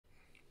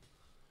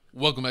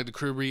Welcome back to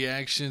Crib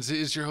Reactions. It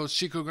is your host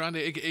Chico Grande,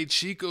 aka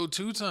Chico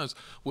 2 times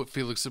with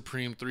Felix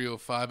Supreme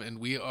 305, and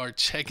we are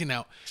checking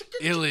out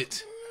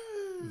Illit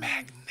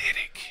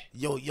Magnetic.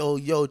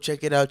 Yo,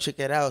 check it out.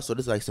 So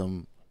this is like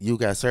some you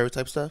got server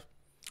type stuff?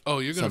 Oh,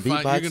 you're gonna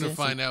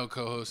find out,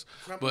 co-host.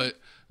 But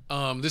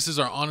this is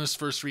our honest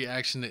first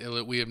reaction to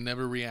Illit. We have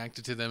never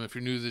reacted to them. If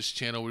you're new to this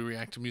channel, we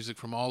react to music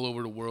from all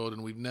over the world,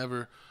 and we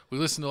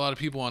listen to a lot of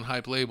people on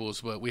hype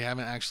labels, but we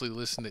haven't actually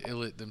listened to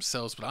Illit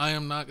themselves. But I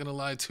am not gonna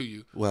lie to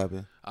you. What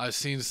happened? I've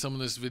seen some of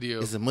this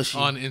video mushy?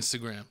 on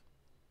Instagram.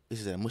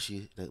 Is that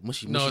mushy?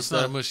 No, it's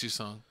stuff? not a mushy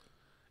song.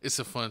 It's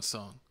a fun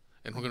song.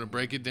 And we're going to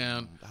break it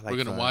down. We're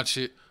going to watch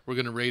it. We're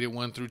going to rate it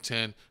 1 through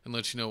 10 and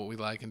let you know what we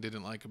like and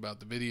didn't like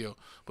about the video.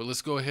 But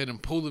let's go ahead and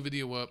pull the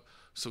video up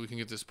so we can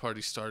get this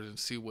party started and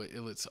see what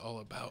Illit's all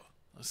about.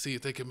 Let's see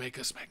if they can make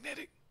us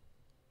magnetic.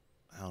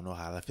 I don't know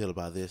how I feel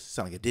about this. It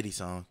sounds like a Diddy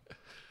song.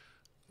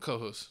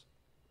 Co-host,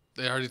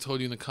 they already told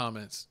you in the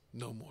comments,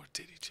 no more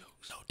Diddy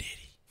jokes. No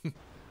Diddy.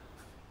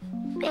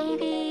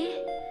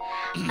 Baby,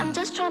 I'm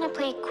just trying to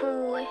play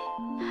cool,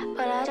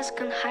 but I just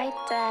can't hide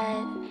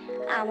that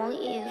I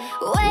want you.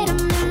 Wait a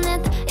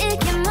minute,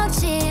 이게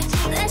뭐지?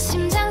 내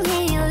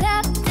심장이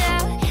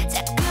열렸다.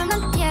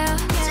 자꾸만 뛰어,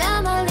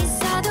 저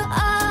멀리서도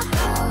oh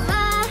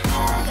my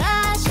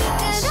gosh,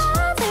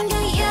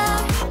 끌어당겨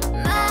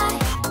my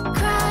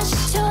crush.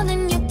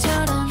 조는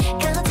유처럼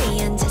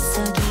거대히 앉아서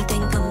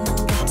기댄 것만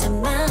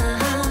같지만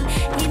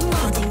네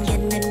모든 게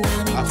내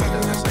맘에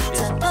달라붙어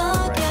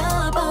버려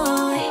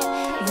boy.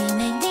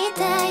 Remake 네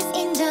days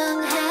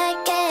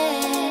인정할게.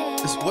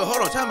 Well,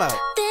 hold on, time out.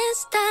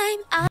 This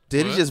time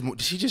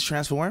Did she just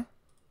transform?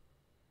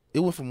 It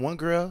went from one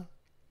girl.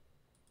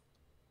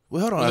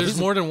 Well, hold on. Well, there's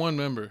more than one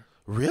member.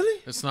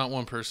 Really? It's not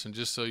one person,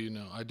 just so you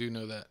know. I do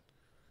know that.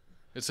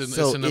 It's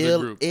So another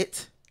group.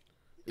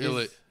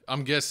 Illit.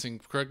 I'm guessing.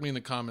 Correct me in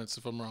the comments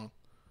if I'm wrong.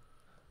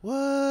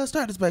 What?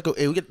 Start this back.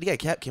 Hey, they got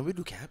cap. Can we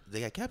do cap?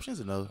 They got captions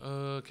or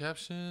no?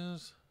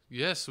 Captions.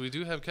 Yes, we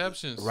do have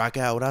captions. Rock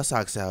out with our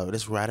socks out.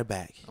 Let's ride it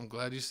back. I'm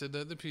glad you said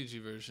that, the PG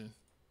version.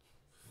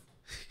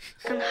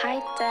 Can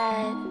hide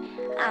that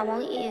I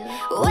want you.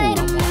 Wait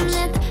a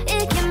minute,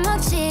 이게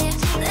뭐지?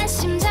 내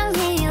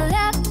심장이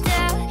열렸다.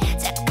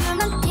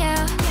 자꾸만 뛰어,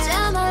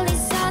 저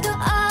멀리서도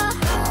oh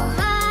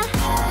my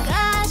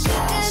gosh,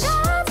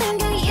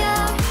 끌어당겨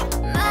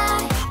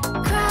my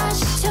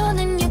crush.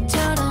 조는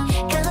유처럼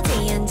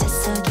거대히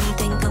앉아서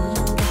기댄 것만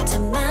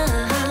같지만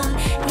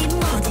네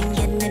모든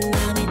게 내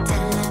맘에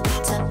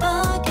달라붙어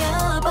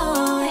버려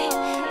boy.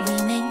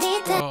 Remake 네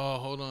days. Oh,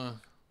 hold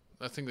on.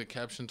 I think the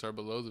captions are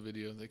below the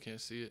video. They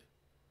can't see it.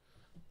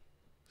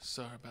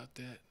 Sorry about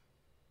that.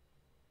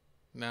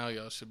 Now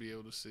y'all should be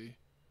able to see.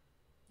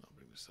 I'll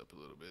bring this up a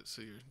little bit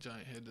so your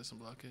giant head doesn't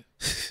block it.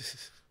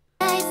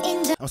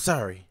 I'm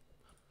sorry.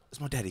 It's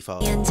my daddy's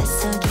fault.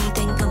 앉아서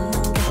기댄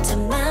것만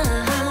같지만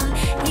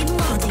네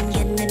모든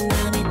게 내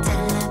맘에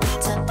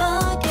달라붙어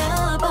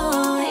버려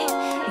boy.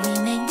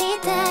 Remake 네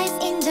days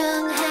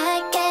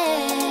인정할게.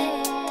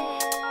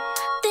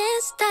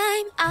 This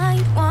time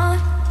I want.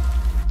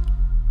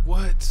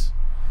 What?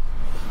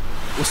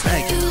 What's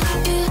that?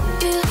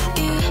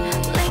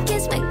 Like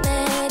it's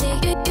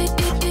magnetic.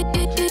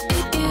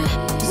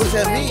 What does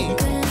that mean?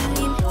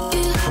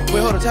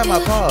 Wait, hold on. Time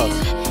out. Pause.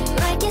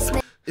 Like it's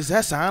Is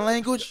that sign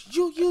language?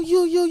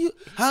 You.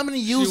 How many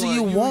U's do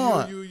you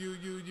want?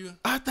 You.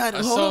 I thought.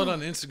 I saw it on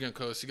Instagram,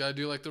 coach. You gotta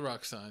do like the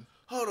rock sign.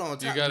 Hold on.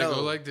 You gotta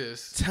go like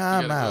this.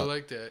 Time you gotta out. go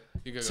like that.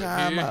 You gotta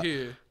Time go out.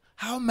 here.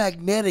 How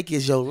magnetic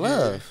is your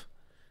love?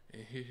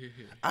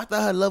 Here. I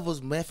thought her love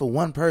was meant for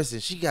one person.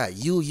 She got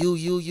you. You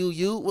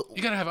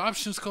gotta have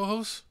options,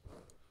 co-host.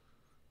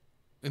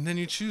 And then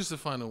you choose the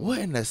final one. What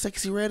in the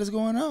sexy red is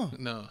going on?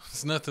 No,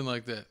 it's nothing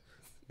like that.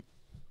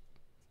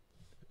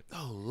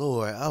 Oh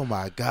Lord! Oh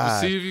my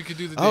God! See if you can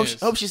do the I dance.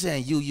 hope she's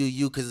saying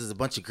you because there's a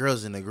bunch of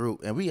girls in the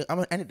group, and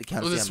I need to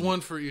count. Well, there's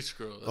one for each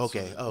girl. That's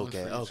Okay. one for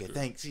each girl.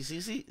 Thanks.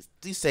 See,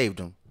 you saved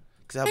them.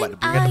 Cause I'm about to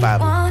bring out the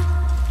Bible.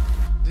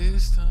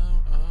 This time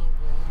I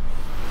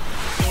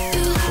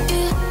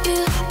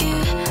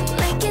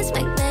like it's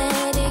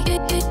magnetic.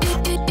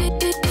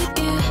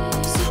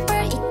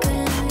 Super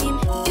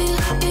equilibrium.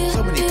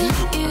 So many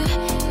people.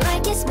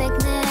 Like it's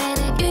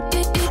magnetic.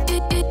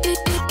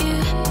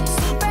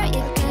 Super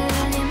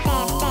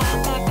equilibrium.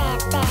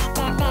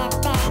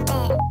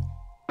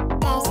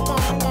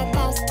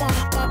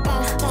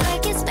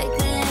 Like it's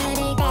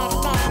magnetic.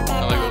 I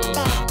like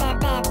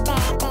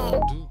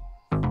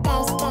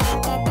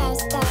what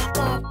those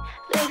sound.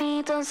 Baby,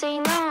 don't say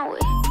no.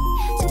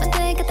 심장들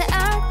같아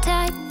our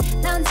type.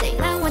 넌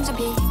제일랑 완전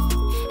비.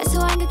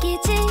 애소한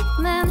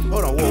극이지만.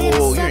 Hold on,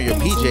 whoa! You're in your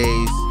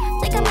PJs.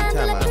 Time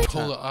out.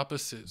 Polar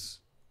opposites.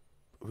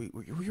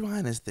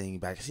 Rewind this thing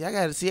back. I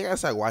gotta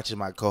start watching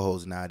my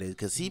co-host nowadays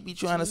because he be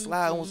trying to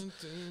slide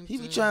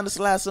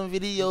some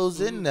videos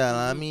in there.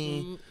 I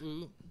mean,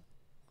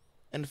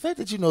 and the fact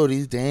that you know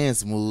these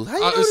dance moves, how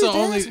you know It's these the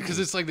only dance because moves?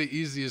 it's like the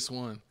easiest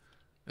one.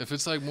 If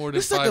it's like more than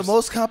It's five, like the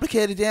most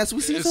complicated dance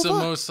we've seen it's so the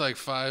far. most like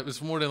 5.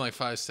 It's more than like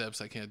 5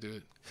 steps. I can't do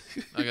it.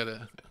 I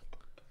gotta.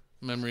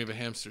 Memory of a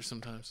hamster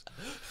sometimes.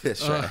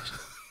 That's trash.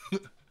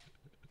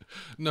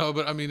 No,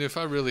 but I mean, if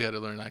I really had to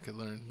learn, I could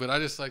learn. But I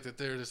just like that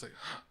they're just like,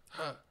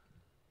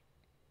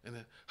 and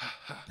then,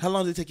 How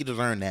long did it take you to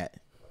learn that?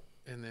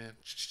 and then,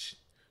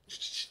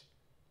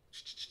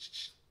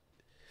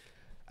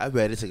 I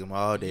bet it took them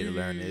all day to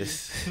learn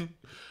this.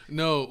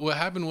 No, what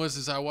happened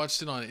was I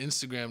watched it on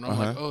Instagram, and I'm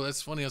like, oh,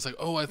 that's funny. I was like,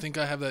 oh, I think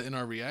I have that in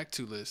our React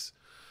to list.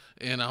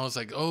 And I was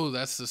like, oh,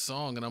 that's the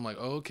song. And I'm like,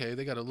 oh, okay,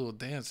 they got a little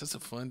dance. That's a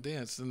fun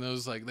dance. And it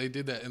was like, they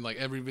did that in like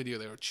every video.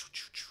 They were choo,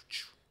 choo, choo,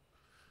 choo.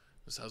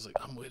 So I was like,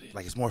 I'm with it.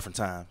 Like it's morphin'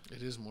 time.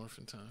 It is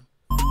morphin' time.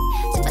 You're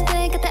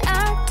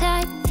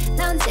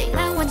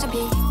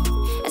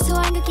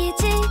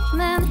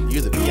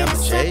the B, I'm the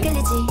J.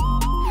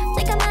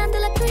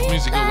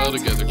 Music go well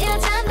together.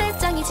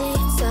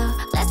 So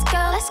let's go,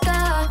 let's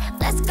go,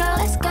 let's go,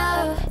 let's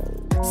go.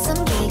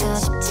 숨기고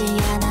싶지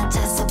않아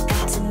자석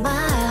같은 my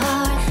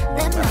heart.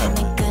 내 맘에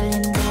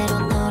끌린 대로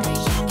너를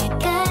향해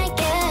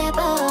갈게,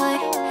 boy.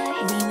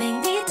 We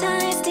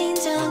magnetize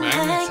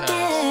진정할게.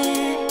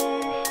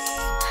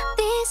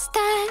 This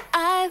time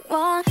I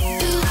want you,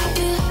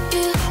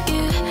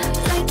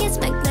 like it's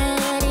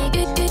magnetic.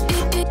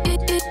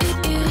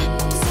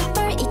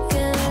 Super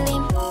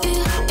이끌림,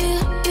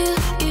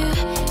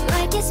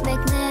 like it's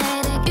magnetic.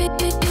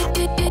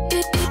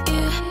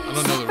 I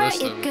don't know the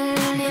rest of it.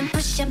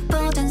 push and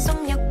pull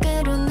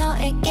전속력으로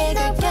너에게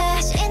갈게.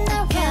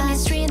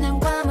 Chemistry는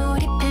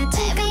과몰입해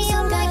지금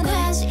순간에.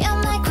 You're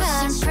my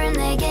crush. 풀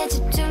내게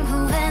집중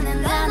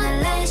후회는 안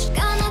할래.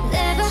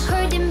 Never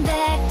holding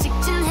back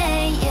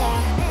직진해,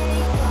 yeah.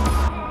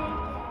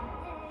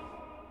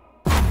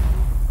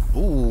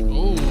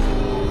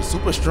 Ooh,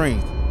 super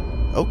strength.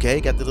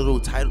 Okay, got the little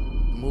title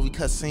movie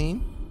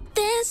cutscene.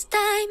 This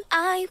time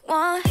I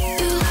want you,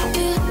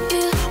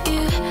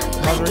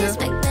 Pause like right it's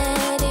here. magnetic.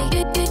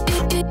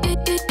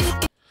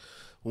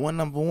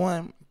 Number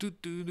one,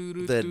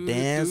 the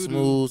dance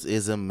moves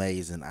is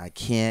amazing. I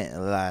can't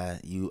lie.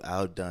 You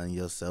outdone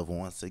yourself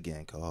once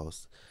again,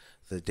 co-host.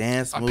 The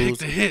dance moves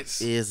the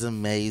hits. is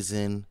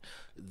amazing.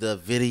 The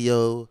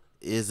video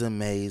is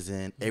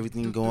amazing.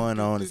 Everything going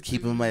on is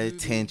keeping my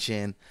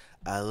attention.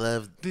 I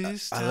love the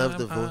voice.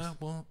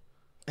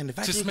 And the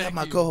fact that you got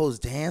my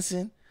co-host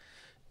dancing,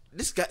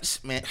 this guy,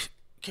 man,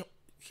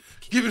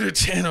 Give it a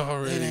 10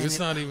 already. It's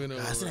not even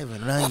over. it's not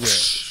even done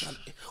yet.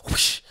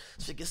 Whoosh.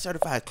 Should get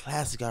certified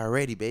classic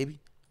already, baby.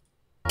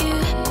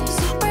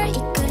 Super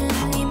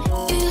이끌림,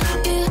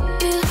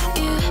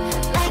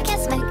 like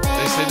it's magnetic.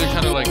 They say they're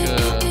kind of like a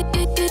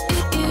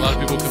lot of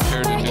people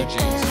compare it to New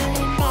Jeans.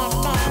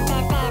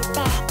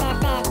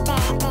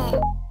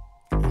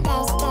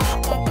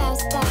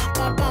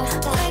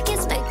 Like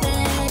it's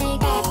magnetic.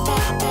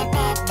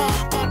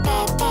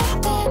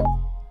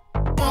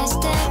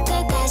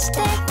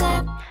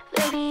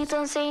 Baby,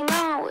 don't say no.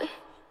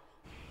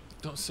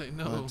 Don't say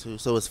no. 1, 2.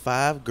 So it's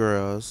 5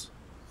 girls.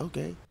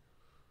 Okay.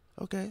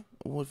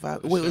 What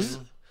 5? Wait,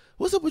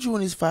 what's up with you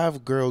in these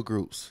 5 girl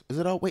groups? Is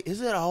it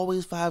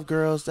always 5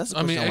 girls? That's the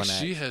I mean, question I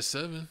XG wanna ask. has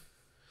 7.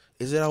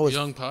 Is it always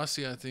Young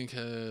Posse, I think,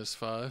 has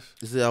 5.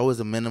 Is it always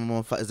a minimum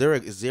of 5? Is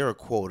there a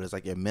quote? It's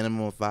like a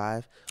minimum of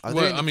 5? Are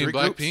there Well, any I mean, 3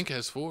 groups? Blackpink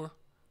has 4.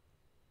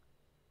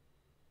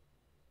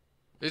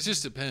 It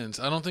just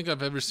depends. I don't think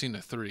I've ever seen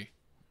a 3.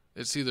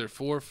 It's either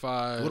 4 or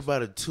 5. What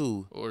about a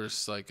 2? Or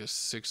it's like a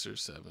 6 or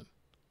 7.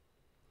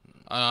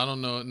 I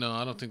don't know. No,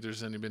 I don't think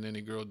there's been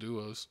any girl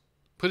duos.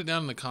 Put it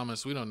down in the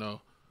comments. We don't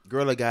know.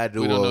 Girl or guy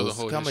We don't know the duos.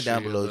 whole Comment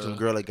down history below of, some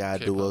girl or guy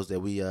K-pop. duos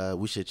that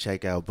we should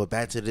check out. But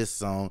back to this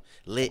song,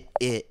 Lit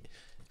It.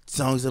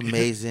 Song's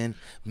amazing.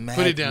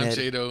 Put it down,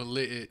 Magnetic. Jado.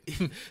 Lit it.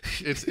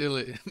 It's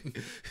Illit.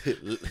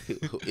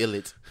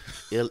 Illit.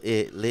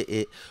 Illit. Lit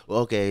It.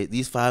 Okay,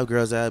 these 5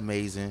 girls are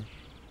amazing.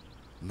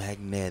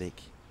 Magnetic.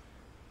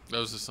 That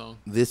was the song.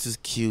 This is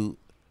cute.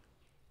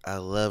 I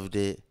loved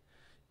it.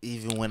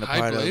 Even when the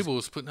Hype part of Label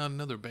is putting out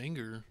another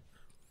banger.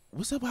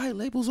 what's up with Hype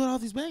Labels with all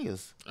these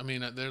bangers? I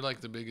mean, they're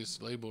like the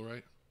biggest label,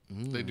 right?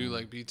 They do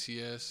like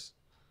BTS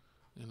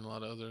and a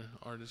lot of other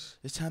artists.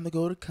 It's time to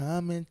go to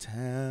Common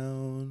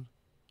Town.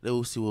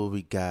 Let's see what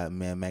we got,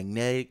 man.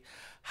 Magnetic,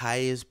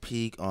 highest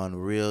peak on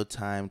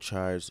real-time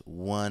charts.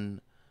 1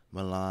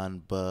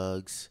 Milan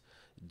Bugs,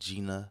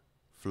 Gina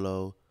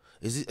Flo.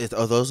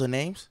 Are those her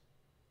names?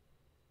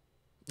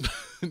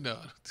 No,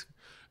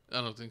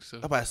 I don't think so.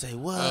 I'm about to say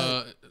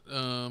what?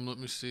 Let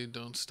me see.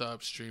 Don't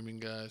stop streaming,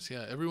 guys.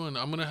 Yeah, everyone.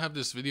 I'm gonna have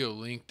this video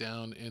linked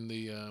down in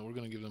the. We're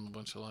gonna give them a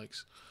bunch of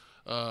likes.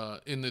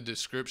 In the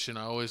description,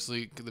 I always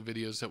link the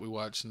videos that we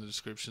watch in the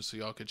description, so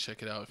y'all could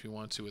check it out if you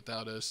want to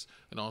without us.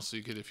 And also,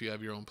 you could, if you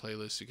have your own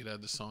playlist, you could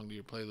add the song to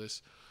your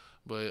playlist.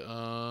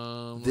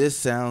 But this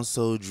sounds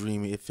so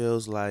dreamy. It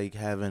feels like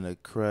having a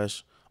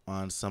crush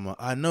on someone.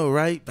 I know,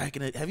 right?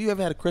 Have you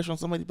ever had a crush on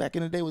somebody back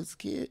in the day as a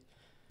kid?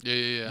 Yeah.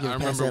 You ever I pass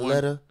remember that one.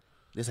 letter.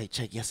 They say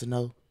check yes or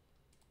no.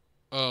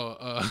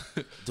 Oh,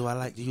 Do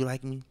you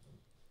like me?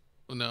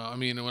 No, I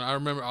mean, when I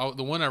remember,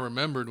 the one I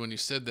remembered when you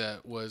said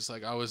that was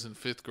like I was in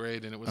 5th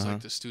grade and it was like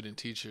the student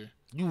teacher.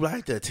 You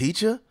like the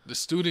teacher? The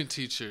student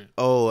teacher.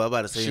 Oh, I'm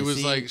about to say.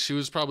 She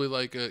was probably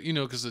like,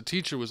 because the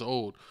teacher was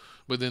old,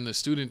 but then the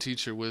student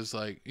teacher was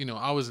like,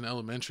 I was in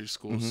elementary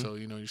school, so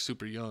you're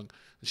super young.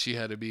 She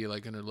had to be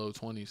like in her low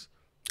 20s.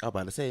 I'm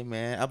about to say,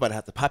 man, I'm about to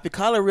have to pop your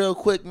collar real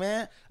quick,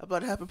 man. I'm about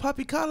to have to pop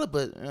your collar,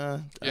 but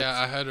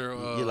I had her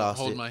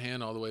hold my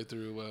hand all the way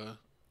through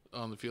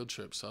on the field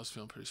trip, so I was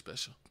feeling pretty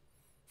special.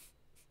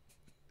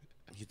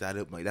 He thought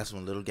that's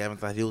when little Gavin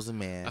thought he was a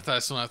man.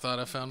 That's when I thought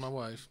I found my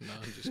wife. No,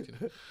 I'm just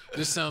kidding.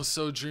 This sounds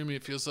so dreamy.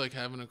 It feels like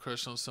having a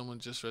crush on someone.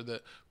 Just read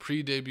that.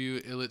 Pre-debut,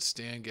 Illit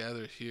Stan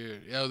gather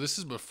here. Yeah, this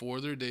is before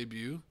their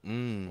debut.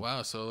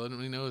 Wow, so let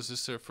me know, is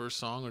this their first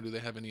song or do they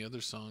have any other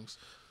songs?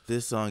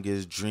 This song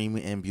is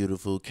dreamy and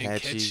beautiful,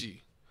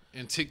 catchy.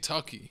 And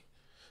TikTok-y.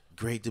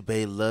 Great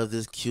debate. Love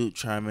this cute,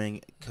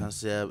 charming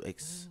concept.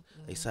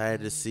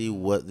 Excited to see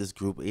what this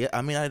group. Yeah,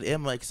 I mean, I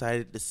am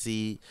excited to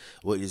see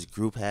what this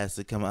group has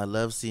to come. I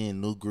love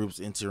seeing new groups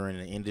entering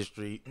the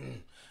industry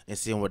and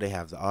seeing what they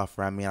have to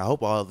offer. I mean, I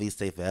hope all of these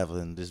stay forever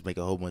and just make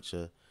a whole bunch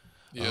of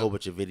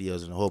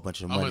videos and a whole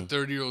bunch of money. I'm a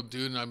 30-year-old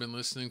dude and I've been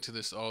listening to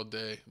this all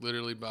day,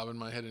 literally bobbing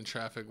my head in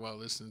traffic while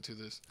listening to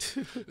this.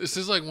 This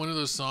is like one of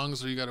those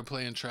songs where you got to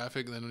play in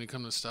traffic, and then when you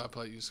come to a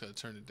stoplight, you just got to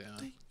turn it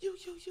down. You.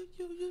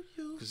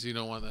 Because you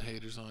don't want the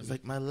haters on you. It's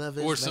like my love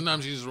is. Or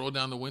sometimes you just roll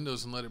down the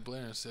windows and let it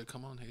blare and say,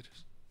 "Come on,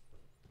 haters."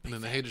 And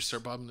then the haters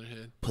start bobbing their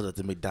head. Pull up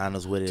to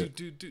McDonald's with it.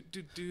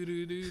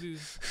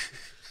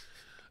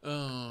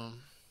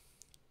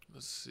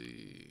 Let's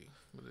see.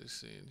 What are they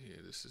saying here?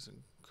 This is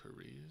in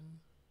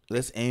Korean.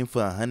 Let's aim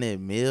for 100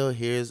 mil.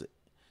 Here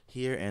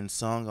and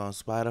song on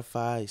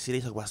Spotify. See, they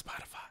talk about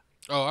Spotify.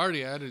 Oh, I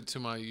already added it to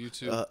my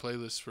YouTube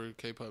playlist for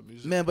K-pop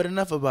music. Man, but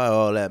enough about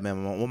all that,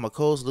 man. When my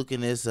co-host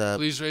looking this up.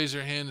 Please raise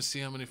your hand to see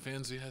how many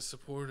fans we have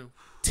supported.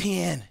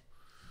 10.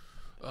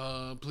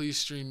 Please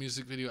stream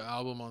music video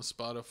album on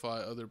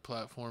Spotify, other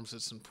platforms.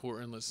 It's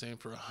important. Let's aim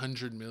for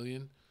 100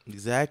 million.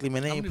 Exactly,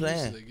 man. They ain't playing.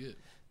 How many views did they get?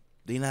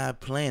 They not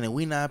playing, and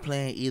we not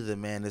playing either,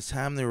 man. It's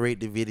time to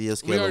rate the video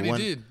scale. We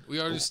already did. We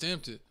already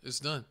stamped it.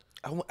 It's done.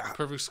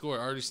 Perfect score.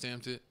 I already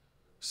stamped it.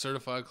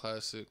 Certified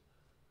classic.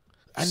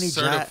 I need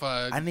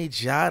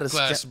y'all to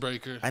glass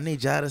breaker. I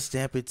need y'all to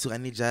stamp it too. I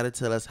need y'all to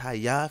tell us how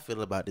y'all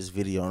feel about this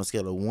video on a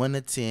scale of 1 to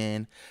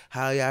 10.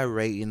 How y'all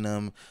rating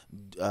them?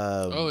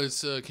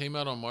 It's came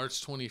out on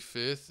March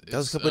 25th. That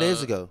was a couple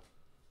days ago.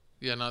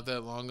 Yeah, not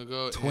that long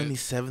ago.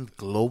 27th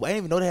global. I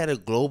didn't even know they had a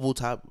global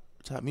top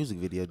music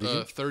video. Did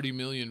you? 30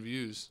 million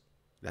views.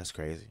 That's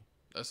crazy.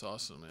 That's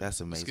awesome, man.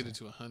 That's amazing. Let's get it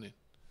to 100.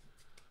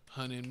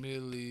 100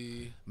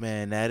 milli.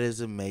 Man, that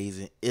is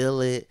amazing.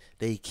 Illit,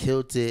 they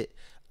killed it.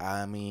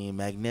 I mean,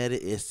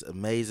 Magnetic is an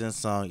amazing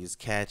song. It's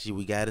catchy.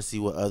 We got to see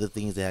what other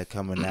things they have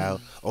coming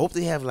out. I hope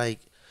they have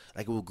like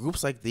with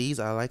groups like these.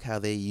 I like how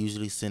they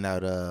usually send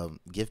out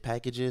gift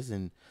packages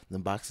and the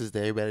boxes that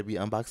everybody be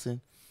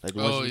unboxing. Like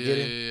the ones you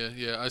get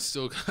yeah. I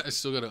still got to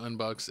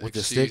unbox with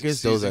the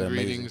stickers. Those are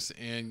amazing. Greetings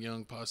and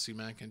Young Posse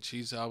Mac and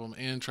Cheese album,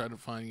 and try to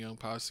find Young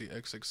Posse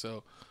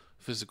XXL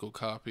physical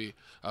copy.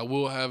 I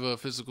will have a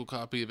physical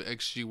copy of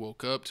XG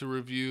Woke Up to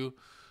review.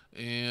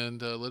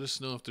 And let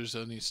us know if there's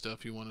any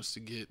stuff you want us to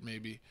get,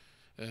 maybe,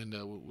 and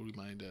we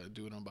might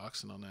do an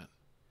unboxing on that.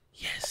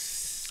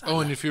 Yes.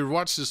 And if you've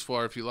watched this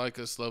far, if you like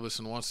us, love us,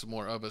 and want some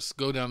more of us,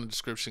 go down in the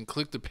description,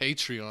 click the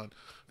Patreon,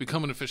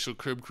 become an official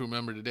Crib Crew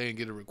member today, and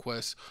get a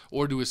request,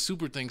 or do a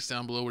super thanks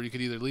down below where you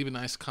could either leave a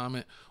nice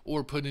comment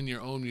or put in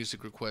your own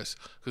music request,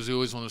 because we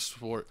always want to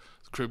support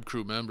the Crib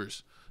Crew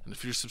members. And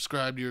if you're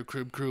subscribed, you're a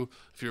Crib Crew.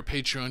 If you're a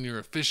Patreon, you're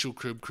official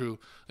Crib Crew.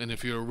 And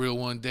if you're a real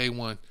one, day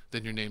one,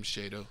 then your name's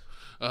Jado.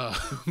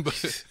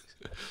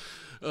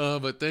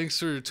 But thanks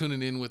for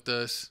tuning in with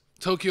us.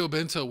 Tokyo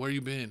Bento, where you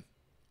been?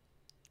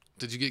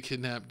 Did you get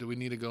kidnapped? Do we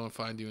need to go and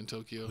find you in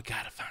Tokyo? We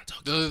gotta find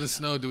Tokyo. Let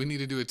us know. Do we need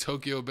to do a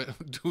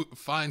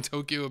find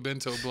Tokyo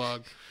Bento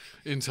blog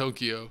in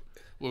Tokyo,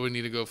 where we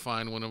need to go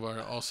find one of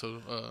our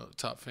also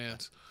top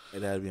fans?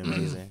 That'd be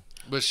amazing.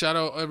 But shout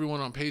out everyone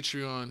on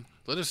Patreon.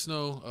 Let us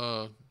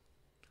know.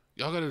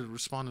 Y'all gotta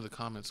respond to the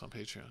comments on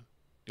Patreon.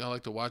 Y'all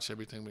like to watch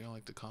everything, but y'all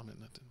like to comment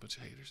nothing. Bunch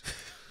of haters.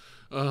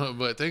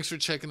 But thanks for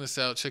checking us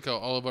out. Check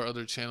out all of our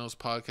other channels,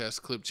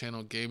 podcast, clip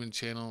channel, gaming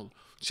channel.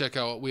 Check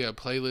out, we have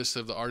playlists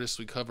of the artists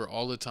we cover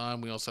all the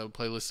time. We also have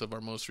playlists of our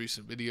most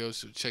recent videos,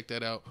 so check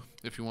that out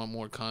if you want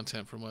more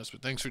content from us.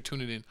 But thanks for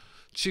tuning in.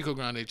 Chico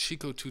Grande,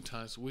 Chico 2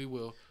 times. We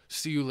will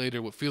see you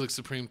later with Felix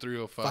Supreme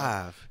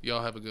 305.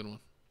 Y'all have a good one.